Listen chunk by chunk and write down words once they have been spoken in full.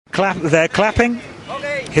they're clapping,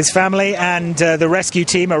 his family and the rescue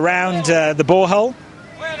team around the borehole.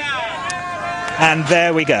 And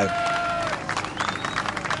there we go.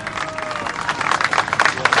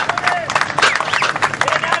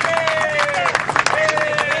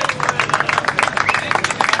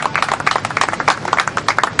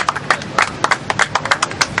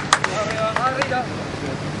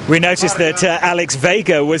 We noticed that Alex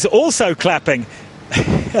Vega was also clapping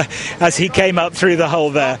as he came up through the hole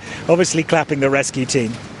there, obviously clapping the rescue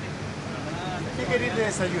team.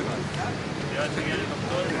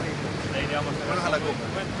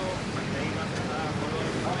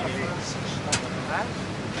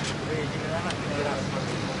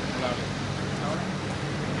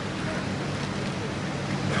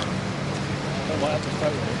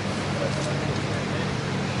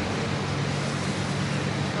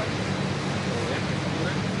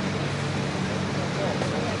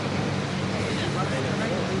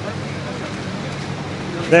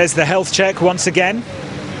 There's the health check once again.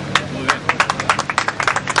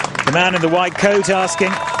 The man in the white coat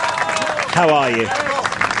asking, "How are you?"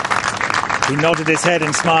 He nodded his head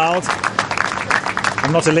and smiled.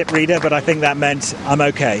 I'm not a lip reader, but I think that meant I'm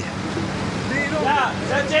okay.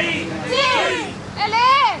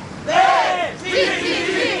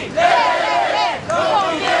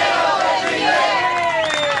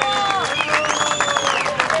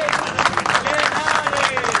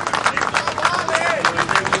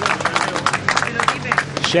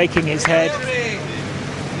 Shaking his head.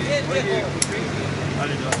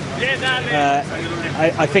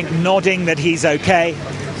 I think nodding that he's okay.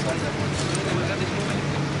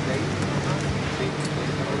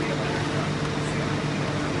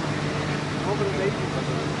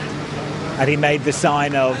 And he made the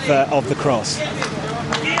sign of the cross.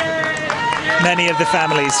 Many of the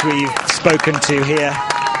families we've spoken to here,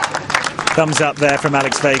 thumbs up there from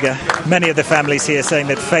Alex Vega. Many of the families here saying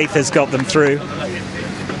that faith has got them through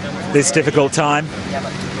this difficult time.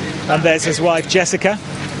 And there's his wife Jessica.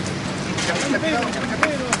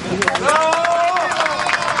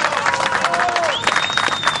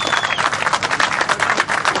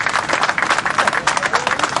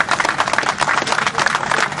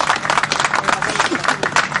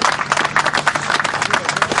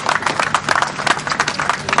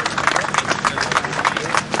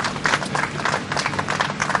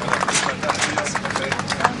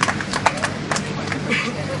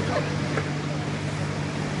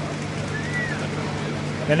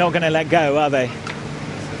 They're not going to let go, are they?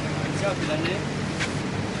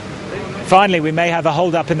 Finally, we may have a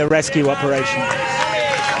hold-up in the rescue operation.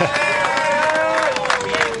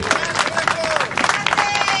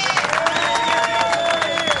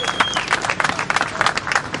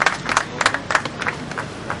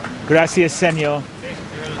 Gracias, Señor,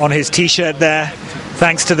 on his T-shirt there.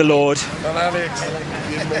 Thanks to the Lord.